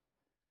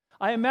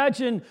I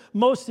imagine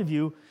most of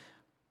you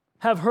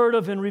have heard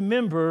of and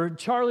remember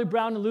Charlie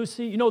Brown and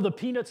Lucy. You know the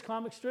Peanuts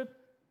comic strip?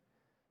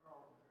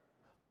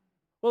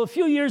 Well, a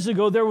few years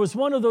ago, there was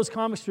one of those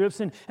comic strips,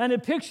 and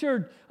it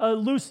pictured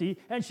Lucy,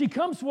 and she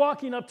comes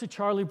walking up to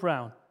Charlie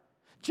Brown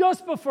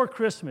just before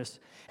Christmas.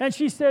 And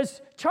she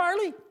says,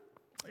 Charlie,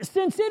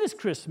 since it is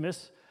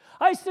Christmas,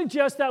 I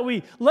suggest that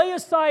we lay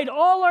aside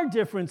all our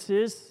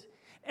differences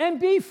and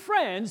be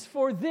friends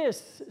for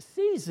this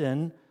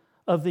season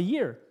of the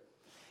year.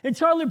 And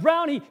Charlie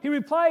Brown, he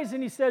replies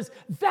and he says,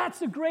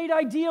 that's a great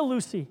idea,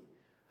 Lucy.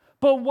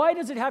 But why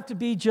does it have to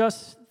be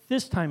just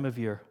this time of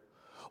year?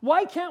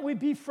 Why can't we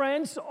be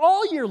friends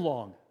all year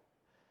long?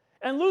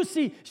 And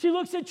Lucy, she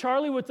looks at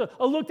Charlie with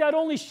a look that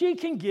only she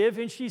can give,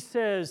 and she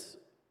says,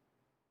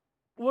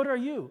 what are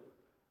you,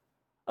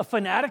 a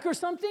fanatic or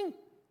something?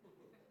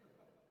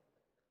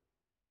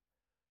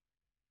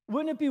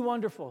 Wouldn't it be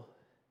wonderful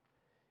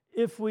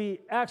if we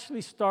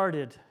actually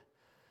started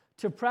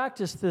to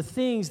practice the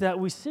things that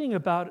we sing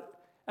about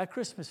at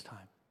Christmas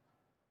time?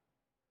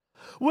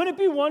 Wouldn't it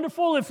be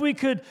wonderful if we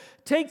could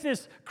take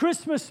this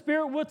Christmas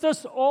spirit with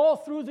us all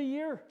through the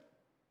year?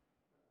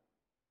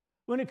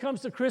 When it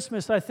comes to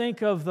Christmas, I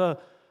think of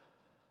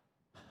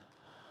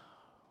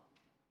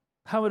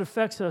how it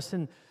affects us,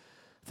 and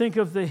think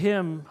of the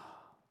hymn,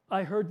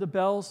 I Heard the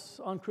Bells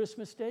on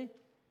Christmas Day.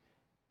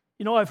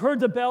 You know, I've heard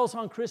the bells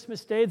on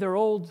Christmas Day, their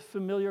old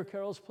familiar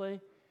carols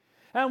play.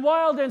 And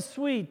wild and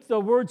sweet the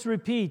words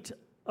repeat,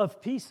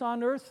 of peace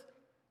on earth,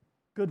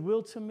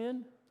 goodwill to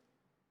men.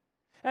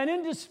 And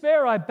in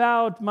despair I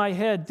bowed my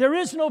head. There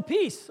is no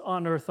peace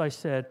on earth, I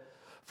said,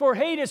 for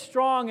hate is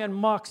strong and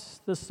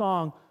mocks the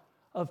song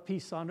of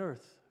peace on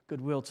earth,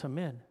 goodwill to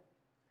men.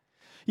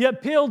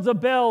 Yet pealed the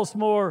bells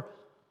more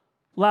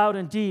loud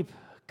and deep,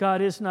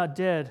 God is not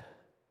dead,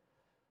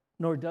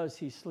 nor does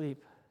he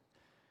sleep.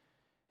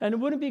 And it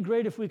wouldn't be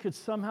great if we could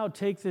somehow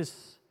take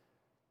this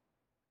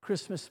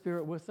Christmas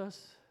spirit with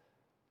us?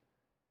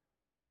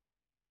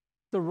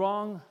 The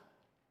wrong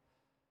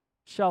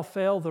shall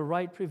fail, the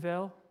right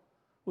prevail,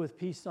 with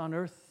peace on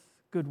earth,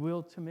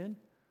 goodwill to men.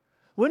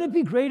 Wouldn't it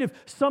be great if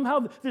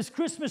somehow this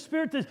Christmas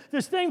spirit,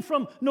 this thing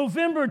from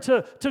November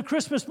to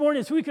Christmas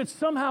morning, so we could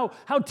somehow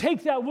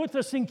take that with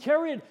us and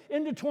carry it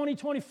into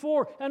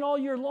 2024 and all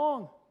year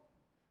long?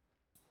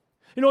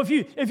 You know, if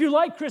you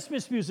like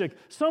Christmas music,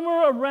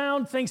 somewhere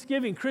around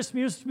Thanksgiving,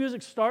 Christmas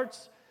music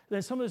starts.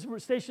 Then some of the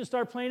stations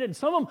start playing it, and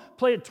some of them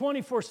play it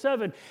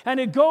 24/7, and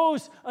it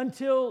goes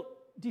until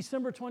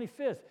December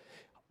 25th.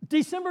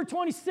 December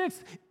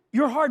 26th,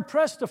 you're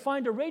hard-pressed to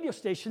find a radio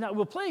station that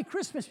will play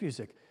Christmas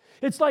music.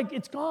 It's like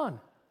it's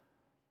gone.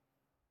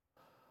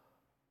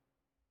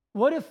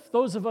 What if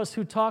those of us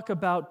who talk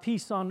about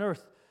peace on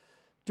earth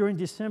during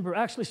December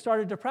actually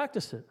started to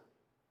practice it?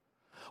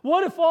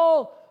 What if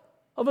all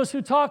of us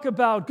who talk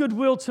about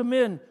goodwill to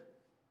men,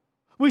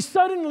 we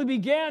suddenly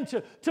began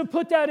to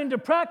put that into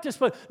practice,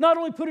 but not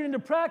only put it into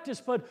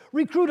practice, but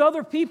recruit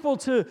other people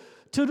to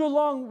do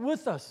along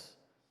with us?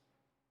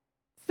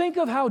 Think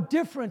of how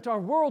different our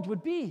world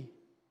would be.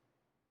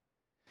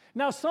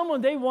 Now,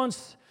 someone, they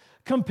once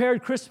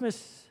compared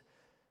Christmas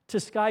to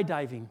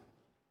skydiving.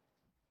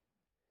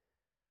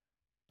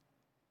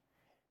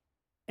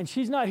 And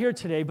she's not here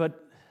today,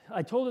 but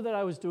I told her that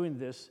I was doing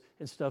this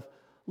and stuff.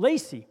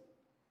 Lacey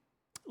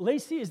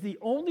is the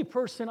only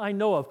person I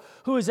know of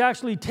who has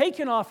actually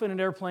taken off in an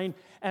airplane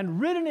and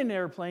ridden in an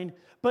airplane,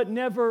 but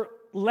never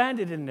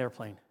landed in an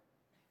airplane.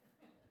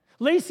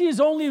 Lacey has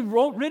only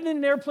ridden in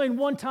an airplane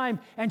one time,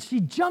 and she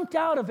jumped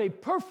out of a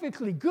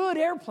perfectly good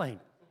airplane.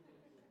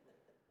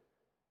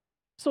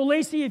 So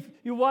Lacey, if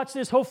you watch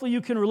this, hopefully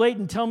you can relate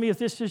and tell me if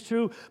this is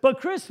true. But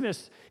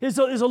Christmas is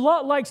a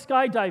lot like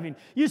skydiving.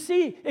 You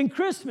see, in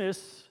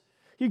Christmas,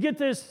 you get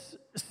this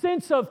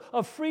sense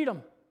of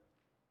freedom.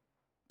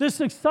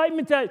 This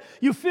excitement that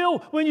you feel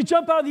when you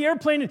jump out of the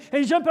airplane, and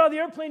you jump out of the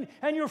airplane,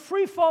 and you're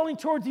free falling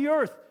toward the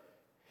earth.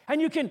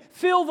 And you can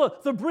feel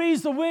the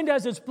breeze, the wind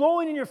as it's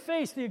blowing in your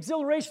face, the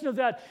exhilaration of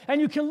that. And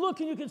you can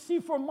look and you can see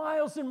for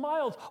miles and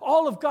miles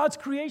all of God's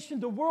creation,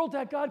 the world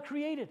that God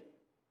created.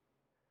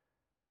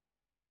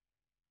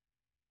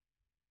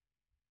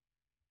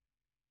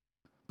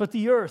 But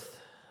the earth,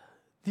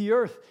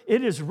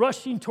 it is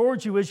rushing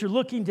towards you as you're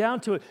looking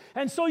down to it.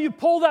 And so you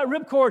pull that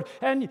ripcord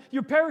and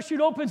your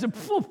parachute opens and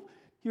poof,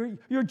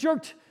 you're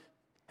jerked.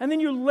 And then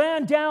you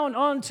land down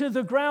onto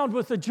the ground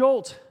with a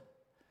jolt.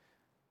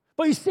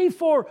 But you see,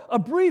 for a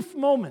brief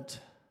moment,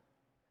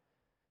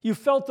 you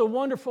felt the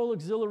wonderful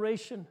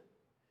exhilaration.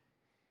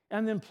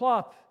 And then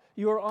plop,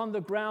 you are on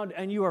the ground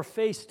and you are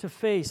face to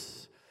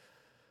face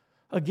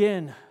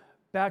again,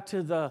 back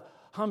to the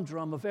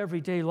humdrum of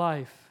everyday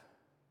life.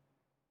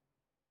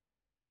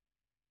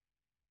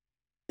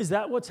 Is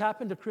that what's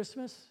happened to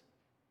Christmas?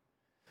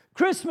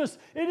 Christmas,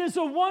 it is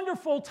a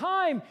wonderful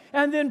time,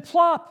 and then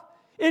plop,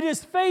 it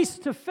is face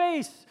to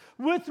face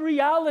with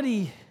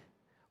reality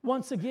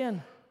once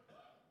again.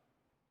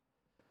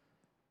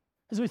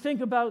 As we think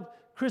about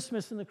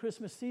Christmas and the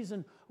Christmas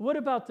season, what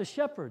about the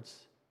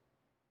shepherds?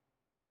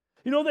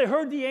 You know, they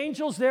heard the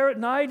angels there at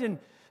night, and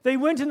They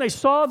went and they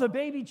saw the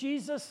baby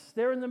Jesus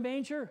there in the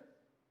manger.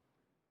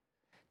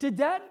 Did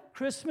that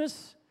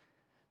Christmas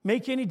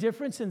make any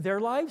difference in their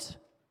lives?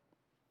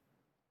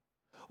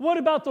 What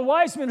about the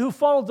wise men who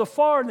followed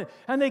afar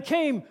and they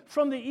came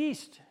from the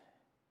east?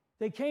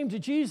 They came to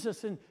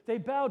Jesus and they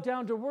bowed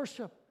down to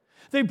worship.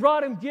 They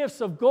brought him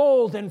gifts of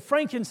gold and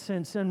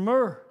frankincense and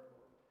myrrh.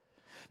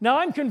 Now,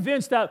 I'm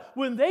convinced that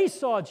when they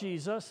saw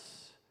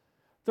Jesus,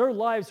 their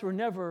lives were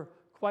never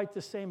quite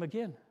the same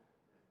again.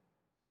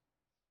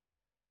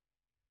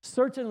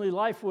 Certainly,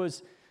 life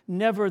was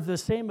never the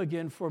same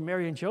again for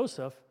Mary and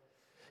Joseph.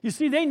 You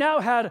see, they now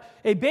had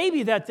a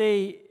baby that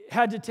they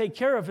had to take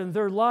care of, and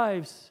their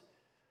lives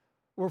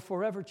were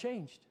forever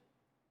changed.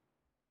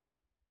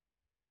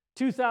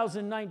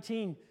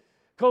 2019,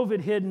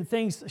 COVID hit and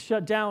things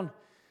shut down.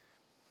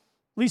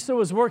 Lisa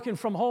was working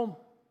from home.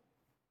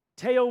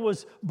 Teo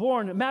was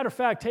born. Matter of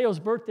fact, Teo's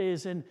birthday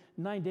is in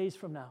 9 days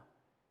from now,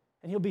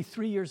 and he'll be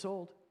 3 years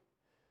old.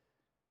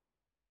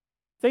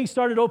 Things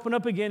started to open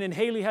up again, and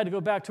Haley had to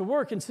go back to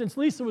work. And since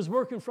Lisa was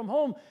working from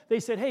home,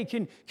 they said, hey,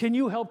 can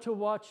you help to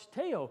watch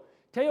Teo?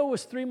 Teo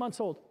was 3 months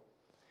old.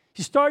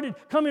 He started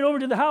coming over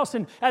to the house,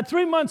 and at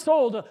 3 months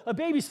old, a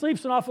baby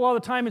sleeps an awful lot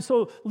of the time. And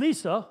so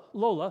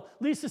Lola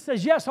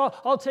says, yes,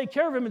 I'll take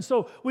care of him. And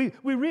so we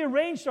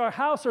rearranged our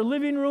house, our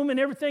living room and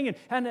everything,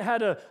 and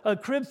had a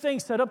crib thing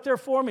set up there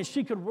for him, and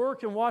she could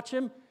work and watch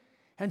him.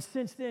 And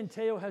since then,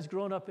 Teo has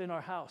grown up in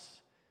our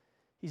house.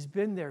 He's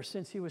been there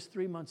since he was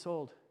 3 months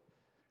old.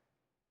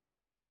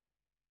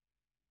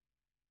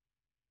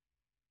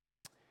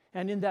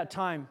 And in that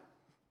time,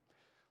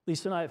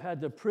 Lisa and I have had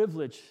the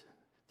privilege,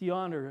 the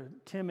honor,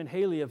 Tim and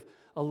Haley have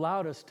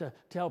allowed us to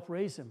help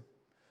raise him,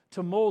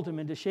 to mold him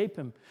and to shape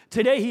him.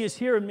 Today he is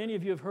here, and many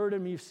of you have heard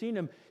him, you've seen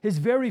him, his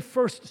very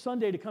first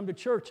Sunday to come to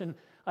church. And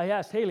I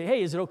asked Haley,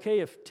 hey, is it okay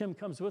if Tim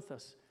comes with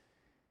us?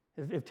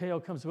 If Teo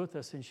comes with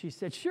us? And she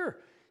said, sure,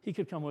 he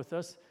could come with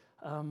us.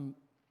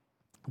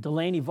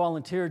 Delaney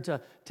volunteered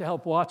to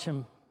help watch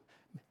him.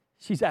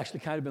 She's actually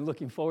kind of been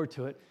looking forward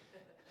to it.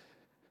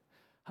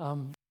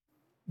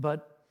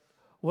 But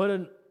what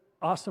an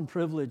awesome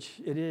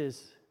privilege it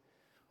is,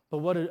 but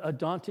what a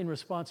daunting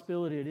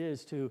responsibility it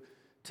is to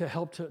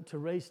help to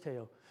raise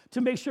Teo,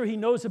 to make sure he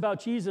knows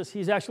about Jesus.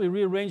 He's actually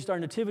rearranged our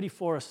nativity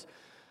for us,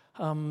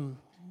 and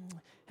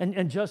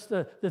just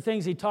the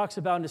things he talks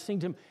about, and to sing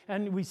to him.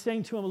 And we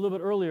sang to him a little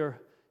bit earlier,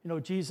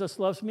 Jesus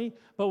loves me.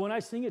 But when I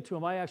sing it to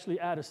him, I actually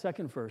add a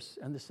second verse.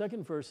 And the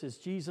second verse is,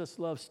 Jesus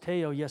loves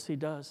Teo, yes he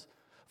does,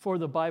 for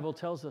the Bible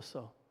tells us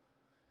so.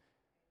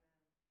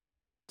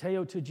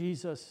 Teo to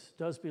Jesus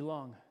does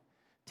belong.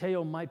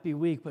 Teo might be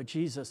weak, but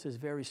Jesus is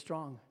very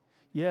strong.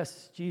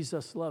 Yes,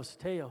 Jesus loves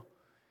Teo.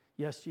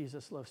 Yes,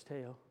 Jesus loves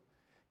Teo.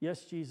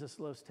 Yes, Jesus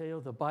loves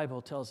Teo. The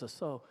Bible tells us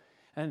so.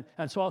 And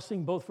so I'll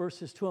sing both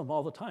verses to him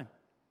all the time.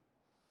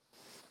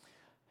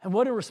 And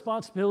what a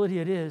responsibility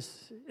it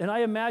is. And I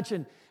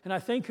imagine, and I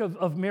think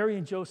of Mary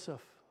and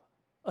Joseph,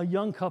 a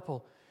young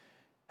couple.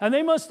 And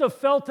they must have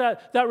felt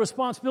that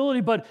responsibility,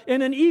 but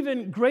in an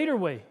even greater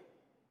way.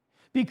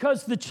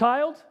 Because the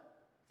child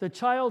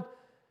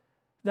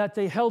that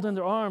they held in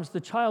their arms,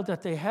 the child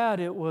that they had,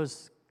 it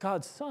was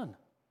God's son.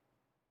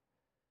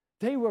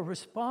 They were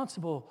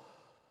responsible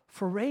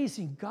for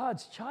raising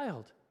God's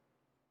child.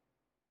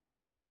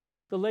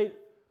 The late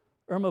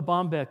Irma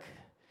Bombeck,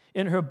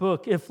 in her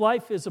book, If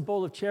Life is a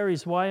Bowl of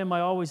Cherries, Why Am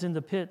I Always in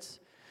the Pits?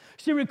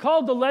 She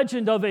recalled the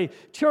legend of a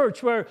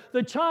church where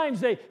the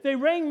chimes, they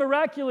rang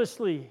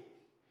miraculously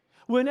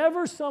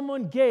whenever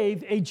someone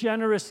gave a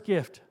generous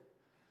gift.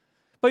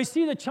 But you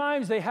see, the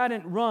chimes, they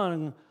hadn't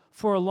rung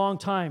for a long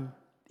time.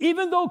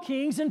 Even though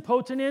kings and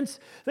potentates,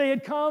 they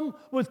had come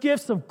with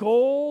gifts of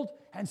gold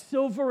and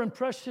silver and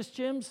precious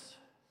gems,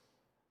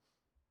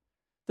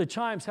 the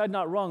chimes had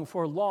not rung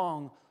for a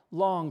long,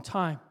 long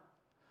time.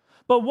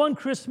 But one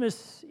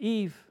Christmas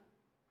Eve,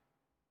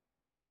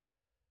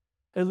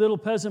 a little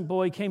peasant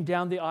boy came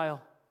down the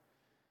aisle,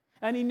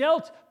 and he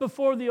knelt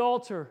before the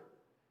altar.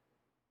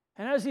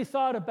 And as he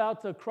thought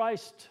about the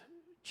Christ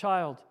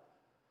child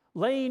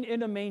laying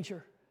in a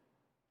manger,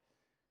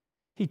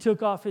 he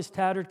took off his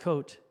tattered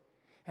coat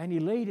and he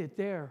laid it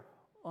there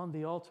on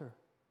the altar.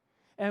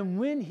 And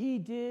when he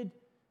did,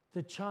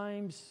 the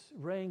chimes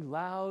rang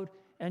loud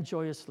and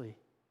joyously.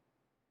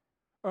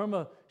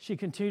 Irma, she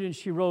continued and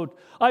she wrote,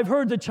 I've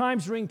heard the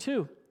chimes ring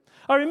too.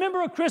 I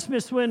remember a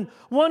Christmas when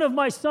one of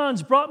my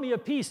sons brought me a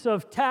piece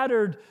of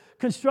tattered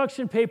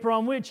construction paper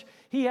on which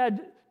he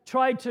had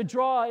tried to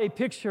draw a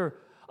picture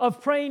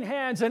of praying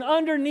hands, and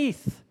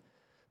underneath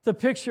the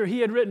picture he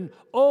had written,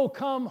 "Oh,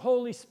 come,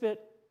 Holy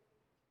Spit."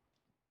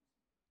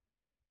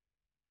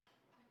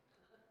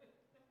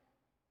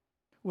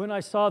 When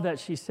I saw that,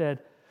 she said,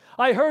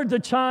 I heard the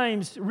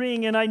chimes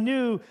ring and I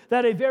knew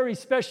that a very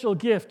special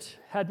gift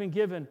had been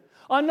given.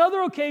 On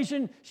another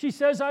occasion, she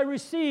says, I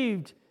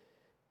received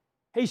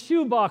a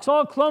shoebox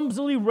all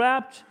clumsily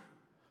wrapped.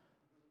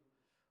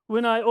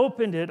 When I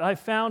opened it, I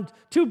found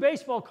 2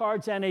 baseball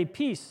cards and a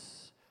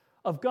piece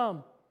of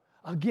gum.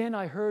 Again,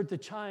 I heard the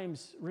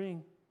chimes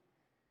ring.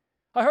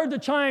 I heard the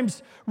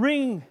chimes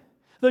ring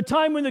The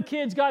time when the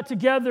kids got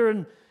together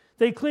and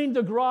they cleaned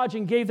the garage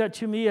and gave that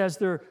to me as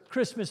their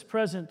Christmas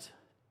present.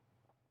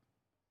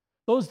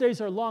 Those days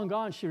are long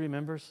gone, she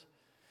remembers.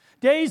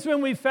 Days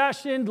when we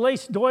fashioned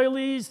lace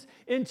doilies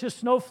into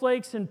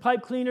snowflakes and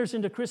pipe cleaners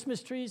into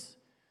Christmas trees.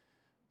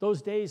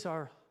 Those days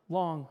are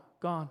long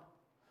gone.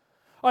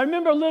 I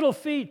remember little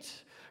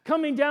feet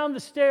coming down the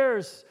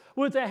stairs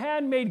with a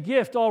handmade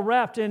gift all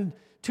wrapped in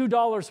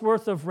 $2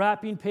 worth of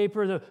wrapping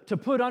paper to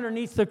put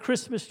underneath the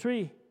Christmas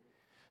tree.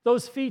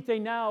 Those feet, they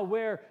now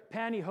wear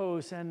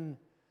pantyhose and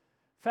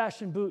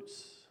fashion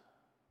boots.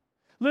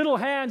 Little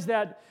hands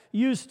that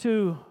used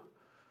to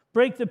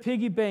break the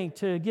piggy bank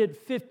to get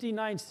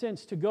 59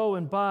 cents to go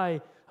and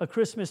buy a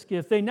Christmas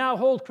gift. They now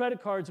hold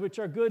credit cards, which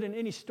are good in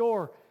any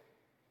store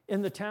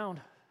in the town.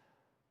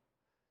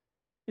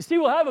 You see,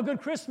 we'll have a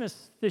good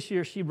Christmas this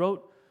year, she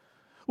wrote.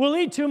 We'll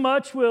eat too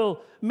much.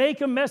 We'll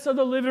make a mess of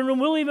the living room.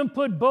 We'll even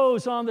put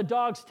bows on the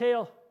dog's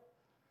tail.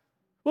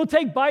 We'll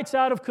take bites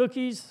out of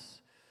cookies.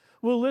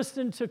 We'll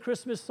listen to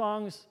Christmas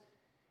songs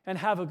and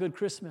have a good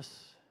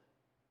Christmas.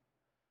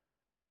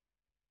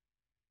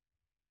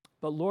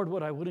 But Lord,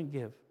 what I wouldn't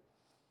give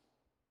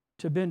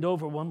to bend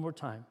over one more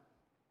time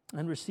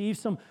and receive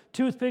some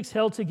toothpicks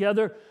held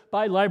together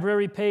by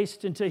library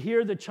paste and to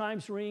hear the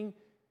chimes ring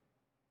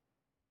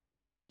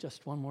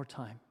just one more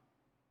time.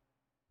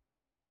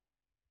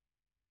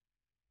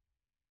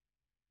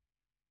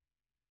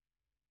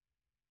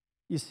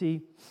 You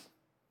see,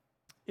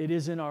 it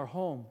is in our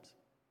homes.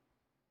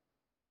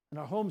 And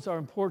our homes are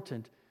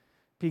important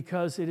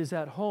because it is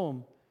at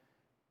home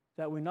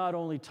that we not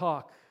only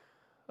talk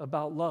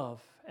about love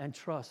and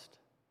trust,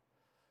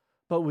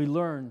 but we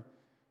learn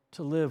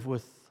to live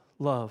with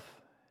love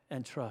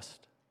and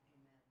trust.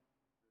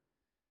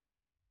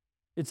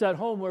 It's at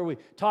home where we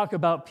talk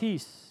about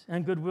peace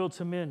and goodwill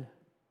to men,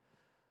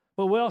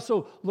 but we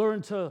also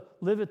learn to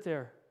live it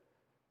there.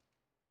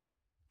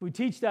 We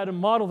teach that and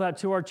model that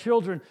to our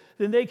children,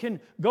 then they can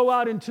go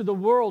out into the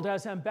world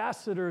as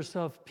ambassadors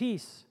of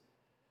peace.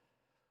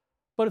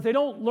 But if they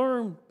don't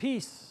learn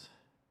peace,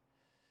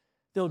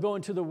 they'll go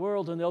into the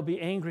world and they'll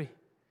be angry.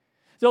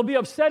 They'll be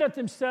upset at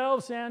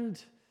themselves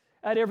and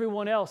at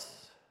everyone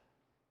else.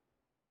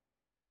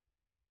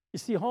 You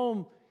see,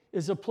 home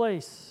is a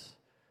place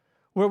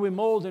where we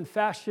mold and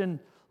fashion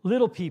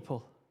little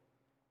people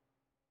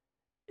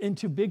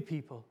into big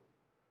people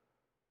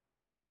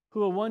who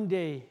will one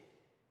day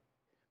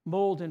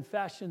mold and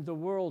fashion the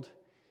world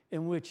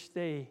in which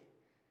they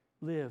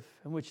live,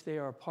 in which they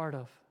are a part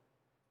of.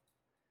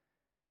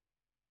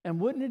 And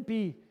wouldn't it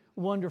be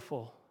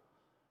wonderful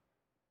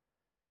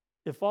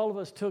if all of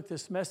us took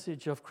this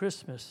message of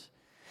Christmas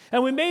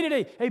and we made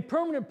it a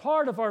permanent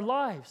part of our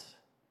lives?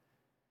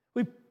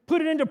 We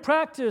put it into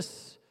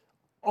practice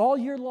all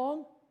year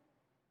long?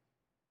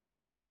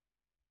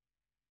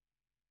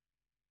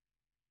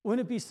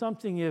 Wouldn't it be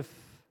something if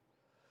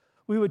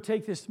we would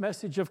take this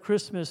message of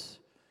Christmas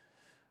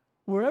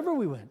wherever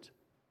we went?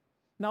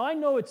 Now, I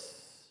know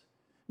it's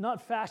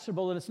not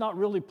fashionable and it's not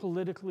really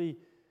politically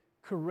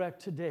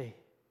correct today.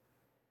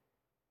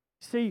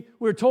 See,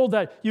 we're told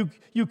that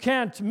you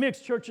can't mix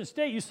church and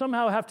state. You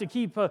somehow have to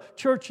keep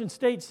church and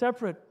state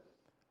separate.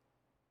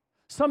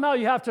 Somehow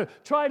you have to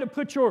try to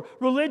put your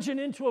religion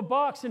into a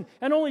box and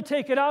only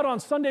take it out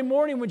on Sunday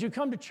morning when you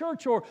come to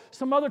church or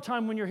some other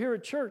time when you're here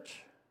at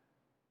church.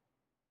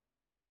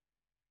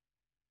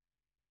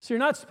 So you're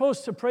not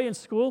supposed to pray in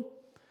school.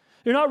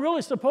 You're not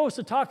really supposed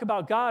to talk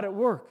about God at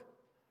work.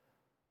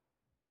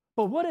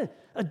 But what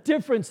a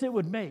difference it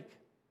would make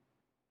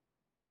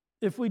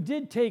if we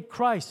did take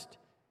Christ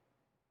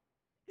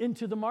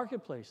into the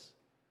marketplace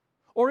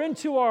or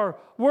into our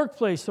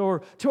workplace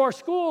or to our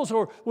schools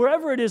or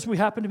wherever it is we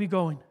happen to be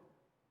going.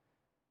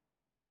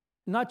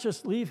 Not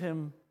just leave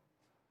him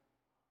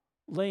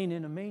laying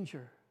in a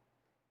manger.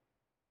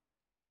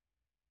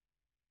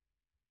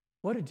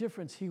 What a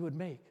difference he would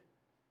make.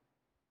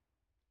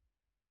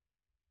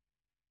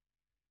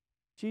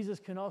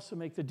 Jesus can also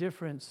make the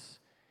difference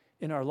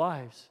in our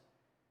lives.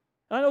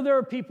 I know there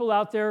are people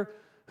out there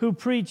who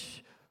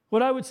preach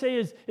what I would say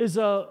is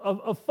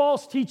a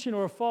false teaching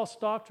or a false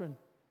doctrine.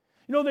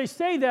 You know, they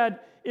say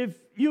that if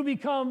you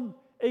become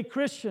a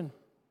Christian,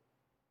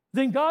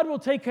 then God will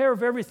take care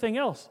of everything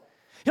else.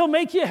 He'll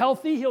make you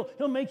healthy.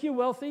 He'll make you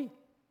wealthy.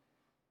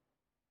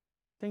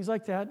 Things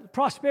like that.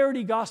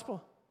 Prosperity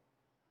gospel.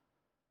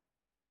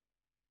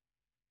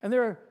 And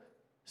there are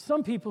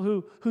some people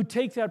who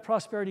take that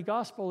prosperity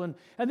gospel and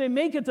they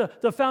make it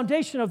the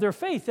foundation of their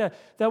faith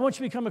that once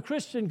you become a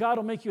Christian, God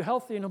will make you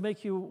healthy and he'll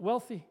make you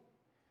wealthy.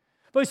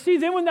 But see,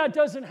 then when that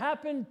doesn't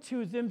happen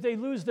to them, they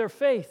lose their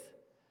faith.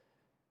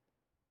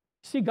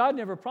 See, God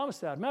never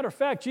promised that. Matter of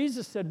fact,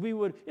 Jesus said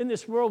in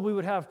this world we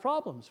would have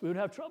problems, we would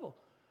have trouble.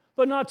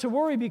 But not to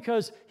worry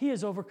because he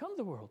has overcome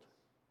the world.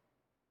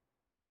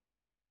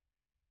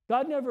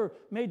 God never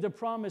made the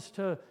promise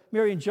to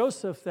Mary and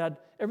Joseph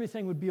that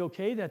everything would be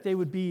okay, that they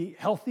would be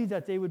healthy,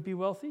 that they would be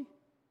wealthy.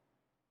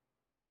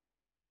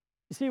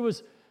 You see, it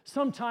was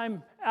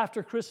sometime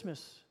after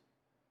Christmas.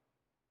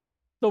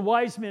 The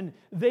wise men,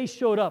 they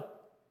showed up.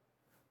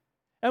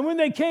 And when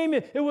they came,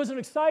 it was an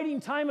exciting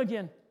time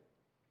again.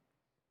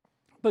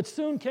 But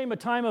soon came a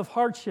time of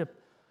hardship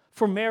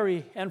for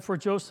Mary and for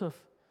Joseph.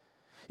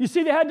 You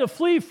see, they had to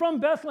flee from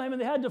Bethlehem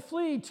and they had to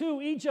flee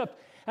to Egypt.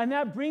 And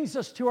that brings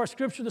us to our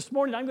scripture this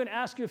morning. I'm going to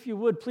ask you, if you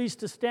would, please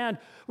to stand.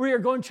 We are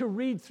going to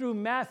read through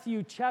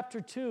Matthew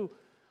chapter 2.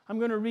 I'm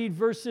going to read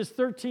verses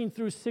 13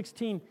 through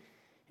 16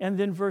 and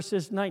then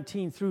verses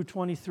 19 through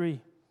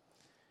 23.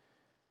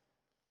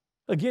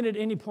 Again, at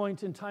any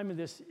point in time in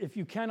this, if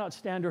you cannot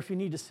stand or if you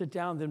need to sit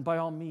down, then by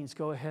all means,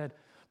 go ahead.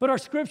 But our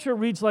scripture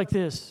reads like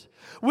this.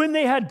 When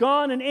they had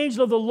gone, an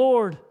angel of the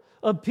Lord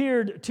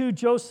appeared to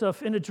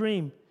Joseph in a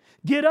dream.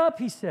 Get up,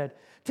 he said.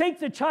 Take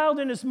the child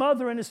and his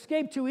mother and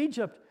escape to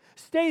Egypt.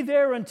 Stay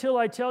there until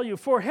I tell you,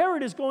 for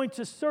Herod is going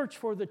to search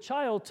for the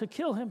child to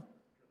kill him.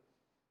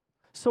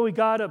 So he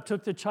got up,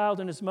 took the child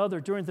and his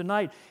mother during the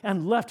night,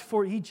 and left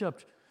for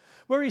Egypt,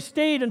 where he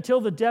stayed until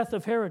the death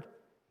of Herod.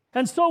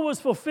 And so was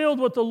fulfilled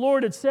what the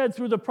Lord had said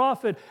through the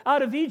prophet,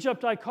 out of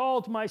Egypt I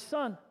called my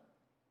son.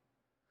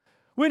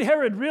 When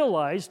Herod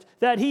realized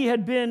that he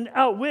had been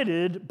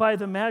outwitted by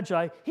the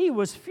Magi, he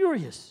was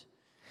furious.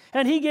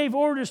 And he gave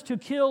orders to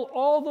kill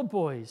all the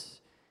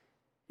boys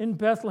in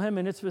Bethlehem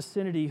and its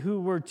vicinity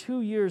who were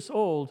 2 years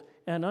old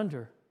and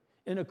under,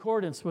 in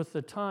accordance with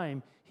the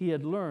time he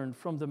had learned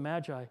from the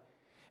Magi.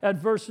 At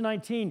verse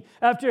 19,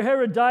 after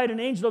Herod died, an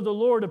angel of the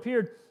Lord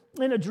appeared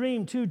in a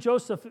dream to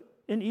Joseph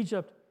in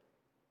Egypt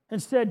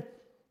and said,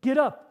 get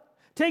up,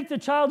 take the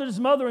child and his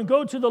mother and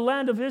go to the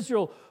land of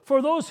Israel, for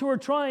those who were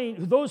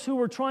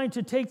trying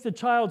to take the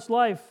child's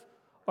life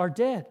are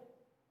dead.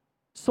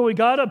 So he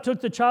got up, took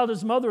the child and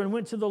his mother, and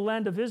went to the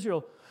land of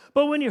Israel.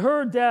 But when he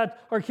heard that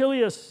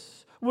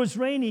Archelaus was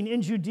reigning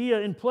in Judea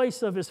in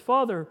place of his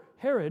father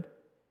Herod,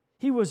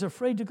 he was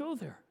afraid to go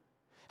there.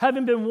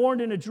 Having been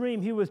warned in a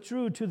dream, he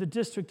withdrew to the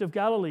district of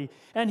Galilee,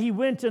 and he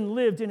went and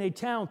lived in a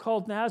town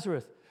called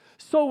Nazareth.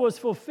 So was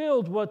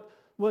fulfilled what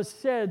was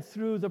said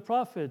through the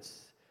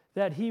prophets,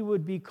 that he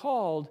would be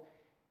called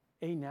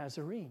a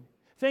Nazarene.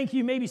 Thank you.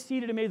 You may be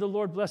seated, and may the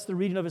Lord bless the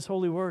reading of his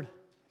holy word.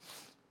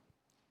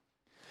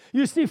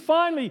 You see,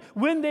 finally,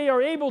 when they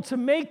are able to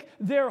make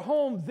their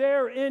home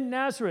there in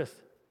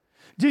Nazareth,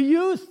 do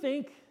you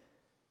think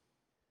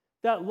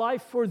that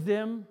life for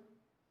them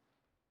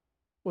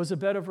was a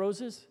bed of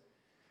roses?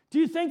 Do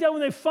you think that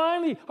when they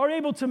finally are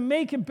able to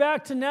make it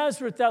back to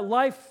Nazareth, that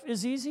life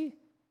is easy?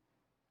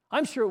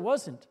 I'm sure it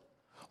wasn't.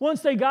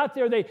 Once they got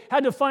there, they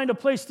had to find a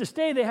place to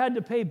stay. They had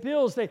to pay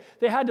bills. They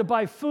had to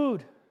buy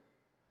food.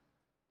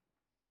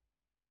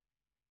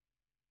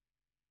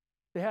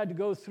 They had to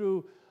go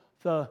through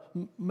the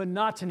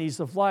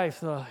monotonies of life,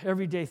 the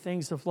everyday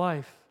things of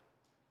life.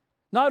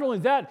 Not only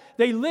that,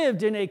 they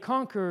lived in a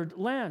conquered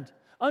land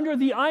under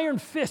the iron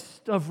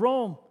fist of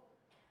Rome.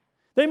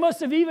 They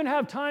must have even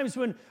had times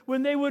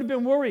when they would have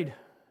been worried,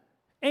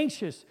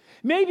 anxious,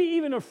 maybe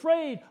even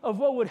afraid of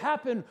what would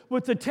happen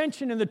with the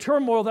tension and the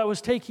turmoil that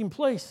was taking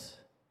place.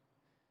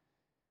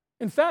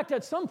 In fact,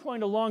 at some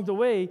point along the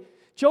way,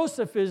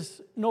 Joseph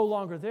is no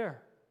longer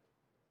there.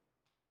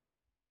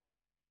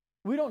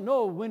 We don't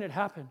know when it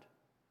happened.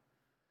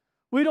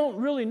 We don't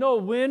really know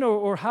when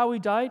or how he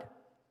died.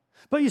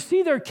 But you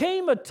see, there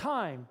came a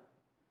time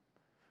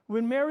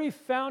when Mary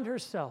found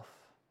herself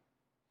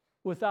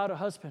without a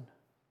husband,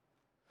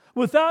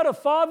 without a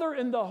father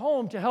in the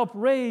home to help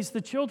raise the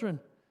children.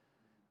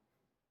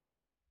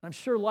 I'm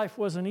sure life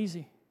wasn't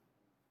easy.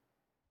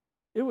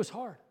 It was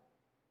hard.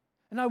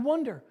 And I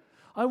wonder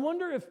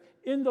if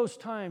in those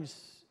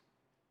times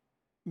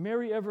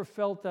Mary ever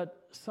felt that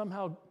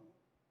somehow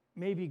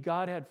maybe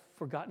God had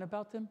forgotten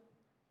about them.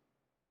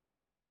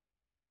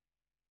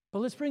 But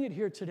let's bring it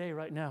here today,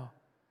 right now.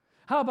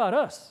 How about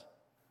us?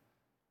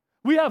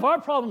 We have our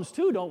problems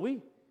too, don't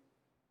we?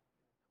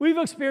 We've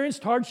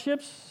experienced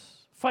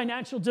hardships,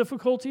 financial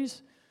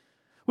difficulties.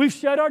 We've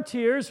shed our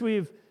tears.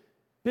 We've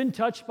been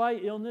touched by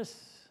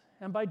illness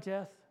and by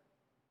death.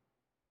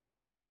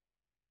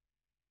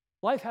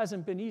 Life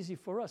hasn't been easy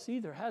for us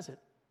either, has it?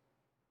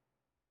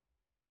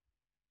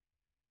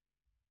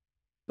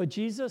 But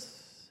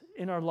Jesus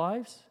in our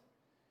lives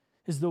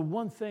is the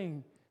one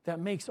thing that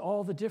makes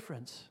all the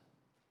difference.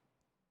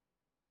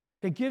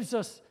 It gives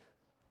us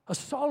a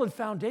solid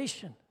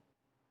foundation,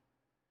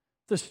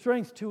 the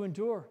strength to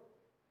endure,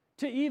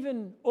 to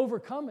even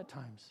overcome at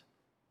times.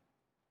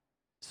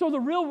 So the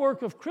real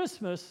work of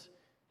Christmas,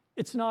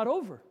 it's not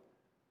over.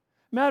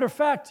 Matter of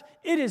fact,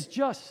 it is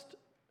just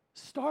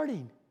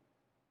starting.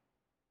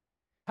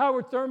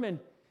 Howard Thurman,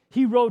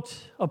 he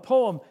wrote a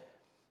poem,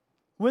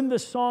 "When the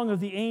song of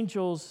the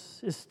angels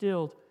is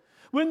stilled,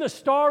 when the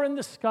star in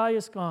the sky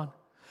is gone,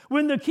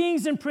 when the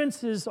kings and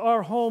princes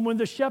are home, when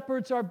the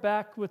shepherds are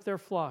back with their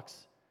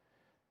flocks,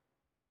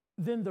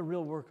 then the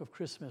real work of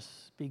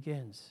Christmas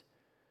begins.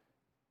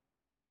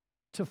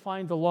 To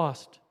find the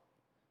lost,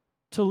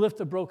 to lift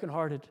the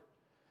brokenhearted,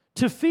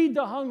 to feed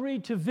the hungry,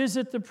 to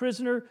visit the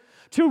prisoner,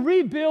 to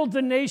rebuild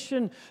the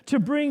nation, to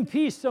bring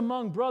peace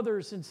among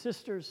brothers and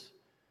sisters,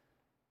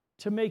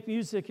 to make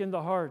music in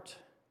the heart.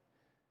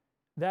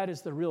 That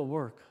is the real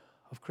work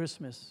of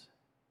Christmas."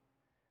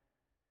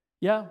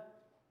 Yeah,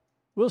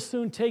 we'll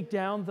soon take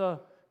down the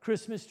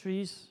Christmas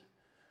trees.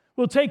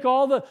 We'll take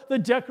all the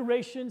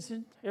decorations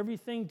and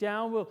everything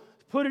down. We'll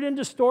put it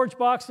into storage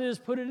boxes,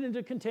 put it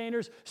into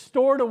containers,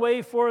 store it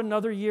away for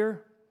another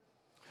year.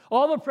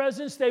 All the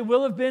presents, they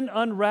will have been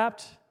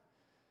unwrapped.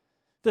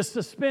 The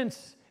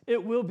suspense,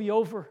 it will be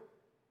over.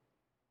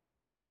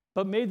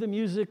 But may the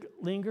music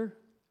linger.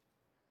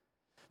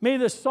 May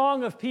the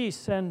song of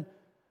peace and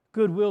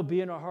goodwill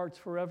be in our hearts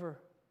forever.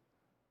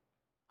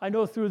 I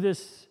know through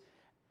this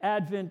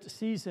Advent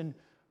season,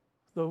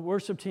 the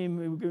worship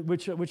team,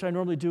 which I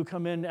normally do,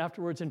 come in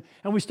afterwards, and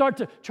we start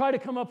to try to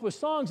come up with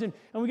songs, and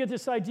we get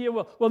this idea,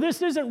 well,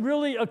 this isn't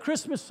really a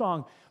Christmas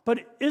song, but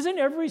isn't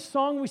every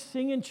song we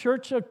sing in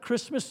church a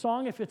Christmas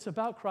song if it's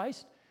about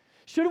Christ?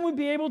 Shouldn't we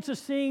be able to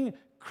sing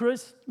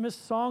Christmas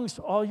songs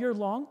all year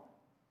long?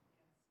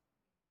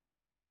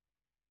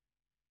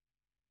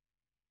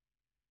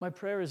 My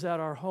prayer is that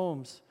our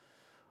homes,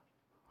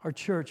 our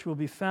church, will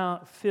be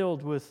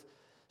filled with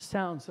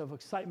sounds of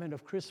excitement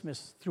of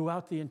Christmas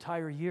throughout the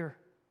entire year.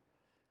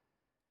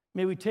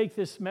 May we take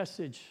this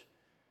message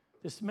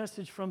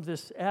from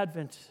this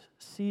Advent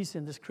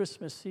season, this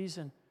Christmas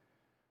season,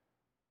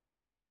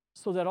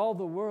 so that all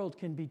the world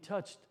can be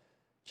touched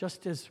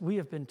just as we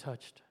have been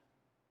touched.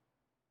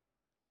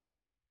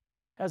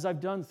 As I've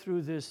done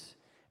through this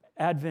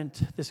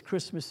Advent, this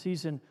Christmas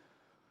season,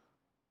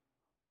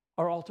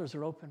 our altars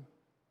are open.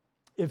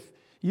 If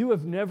you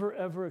have never,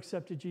 ever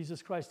accepted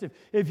Jesus Christ,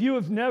 if you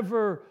have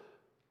never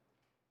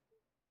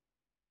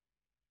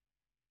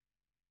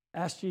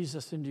ask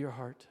Jesus into your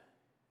heart,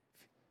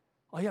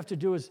 all you have to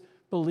do is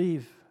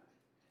believe,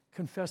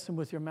 confess Him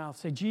with your mouth.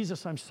 Say,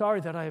 Jesus, I'm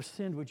sorry that I have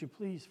sinned. Would you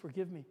please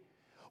forgive me?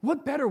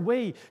 What better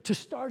way to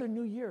start a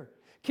new year?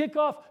 Kick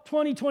off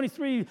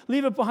 2023,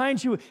 leave it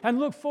behind you, and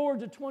look forward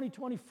to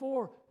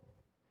 2024.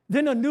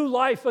 Then a new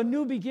life, a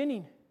new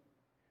beginning.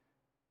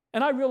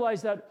 And I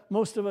realize that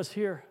most of us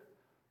here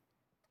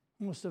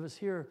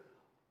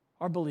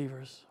are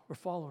believers, we're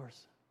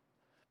followers.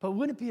 But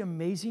wouldn't it be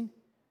amazing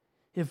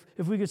if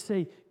we could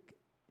say,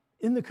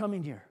 in the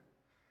coming year,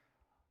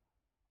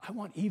 I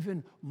want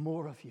even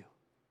more of you.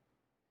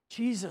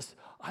 Jesus,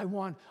 I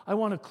want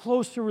a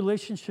closer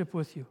relationship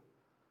with you.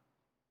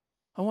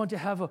 I want to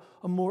have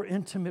a more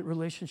intimate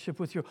relationship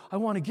with you. I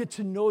want to get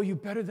to know you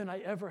better than I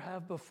ever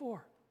have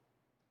before.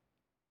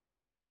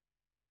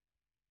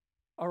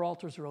 Our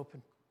altars are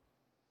open.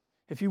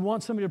 If you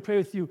want somebody to pray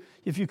with you,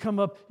 if you come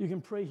up, you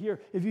can pray here.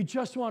 If you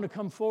just want to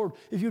come forward,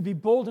 if you'd be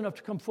bold enough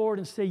to come forward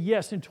and say,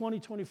 yes, in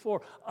 2024,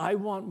 I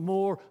want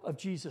more of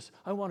Jesus.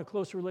 I want a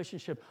closer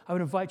relationship. I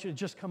would invite you to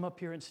just come up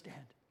here and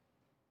stand.